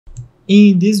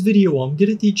In this video, I'm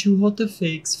gonna teach you how to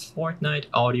fix Fortnite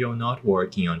audio not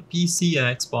working on PC,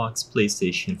 Xbox,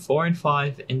 PlayStation 4 and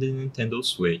 5, and the Nintendo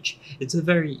Switch. It's a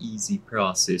very easy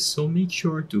process, so make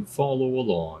sure to follow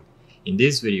along. In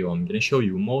this video, I'm gonna show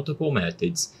you multiple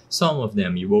methods. Some of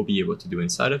them you will be able to do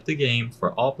inside of the game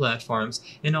for all platforms,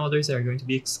 and others are going to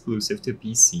be exclusive to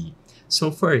PC. So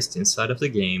first, inside of the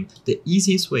game, the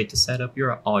easiest way to set up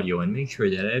your audio and make sure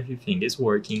that everything is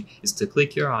working is to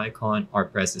click your icon or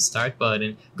press the start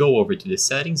button, go over to the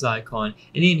settings icon,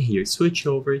 and in here switch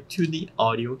over to the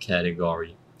audio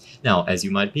category. Now, as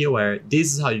you might be aware,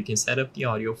 this is how you can set up the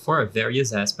audio for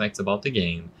various aspects about the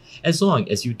game. As long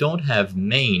as you don't have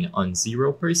main on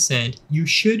 0%, you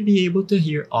should be able to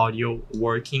hear audio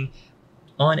working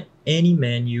on any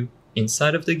menu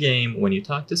inside of the game, when you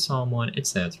talk to someone,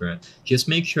 etc. Just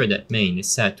make sure that main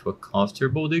is set to a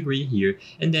comfortable degree here,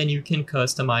 and then you can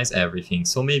customize everything.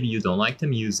 So maybe you don't like the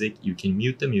music, you can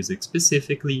mute the music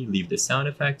specifically, leave the sound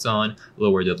effects on,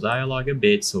 lower the dialogue a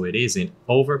bit so it isn't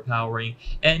overpowering,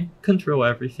 and control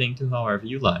everything to however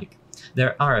you like.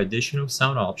 There are additional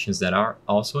sound options that are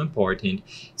also important.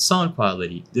 Sound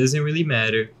quality doesn't really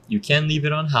matter. You can leave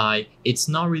it on high. It's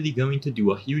not really going to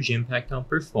do a huge impact on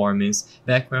performance.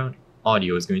 Background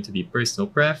audio is going to be personal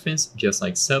preference, just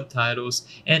like subtitles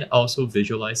and also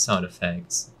visualized sound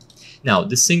effects. Now,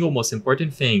 the single most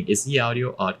important thing is the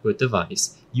audio output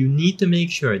device. You need to make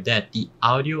sure that the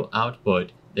audio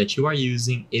output that you are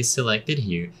using is selected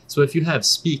here. So if you have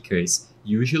speakers,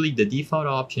 usually the default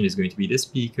option is going to be the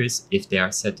speakers if they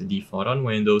are set to default on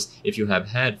Windows. If you have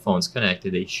headphones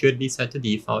connected, they should be set to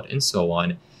default, and so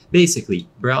on. Basically,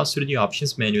 browse through the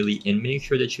options manually and make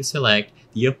sure that you select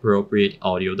the appropriate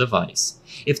audio device.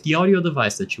 If the audio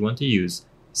device that you want to use,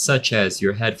 such as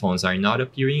your headphones, are not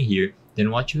appearing here,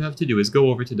 then what you have to do is go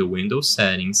over to the Windows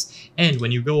settings, and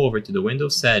when you go over to the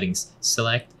Windows settings,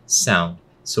 select sound.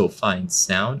 So find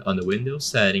sound on the Windows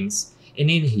settings, and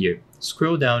in here,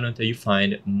 scroll down until you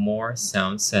find more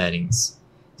sound settings.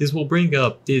 This will bring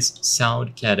up this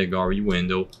sound category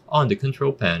window on the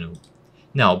control panel.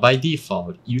 Now, by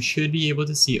default, you should be able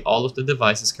to see all of the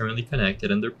devices currently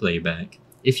connected under playback.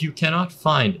 If you cannot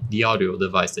find the audio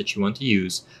device that you want to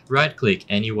use, right-click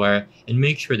anywhere and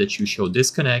make sure that you show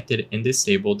disconnected and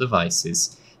disabled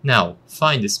devices. Now,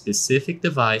 find a specific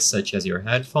device such as your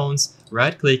headphones,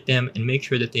 right-click them and make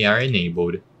sure that they are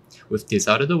enabled. With this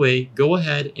out of the way, go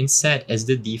ahead and set as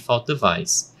the default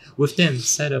device. With them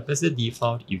set up as the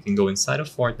default, you can go inside of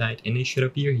Fortnite and they should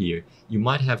appear here. You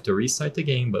might have to restart the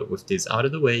game, but with this out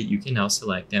of the way, you can now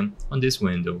select them on this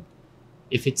window.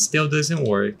 If it still doesn't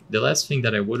work, the last thing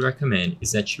that I would recommend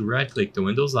is that you right-click the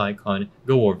Windows icon,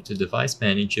 go over to Device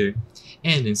Manager,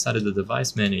 and inside of the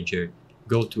Device Manager,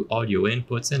 go to Audio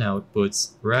Inputs and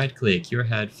Outputs, right-click your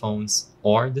headphones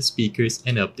or the speakers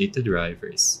and update the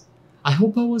drivers. I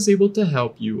hope I was able to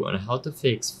help you on how to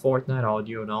fix Fortnite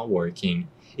audio not working.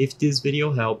 If this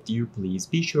video helped you, please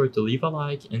be sure to leave a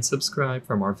like and subscribe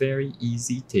for more very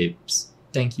easy tips.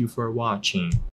 Thank you for watching.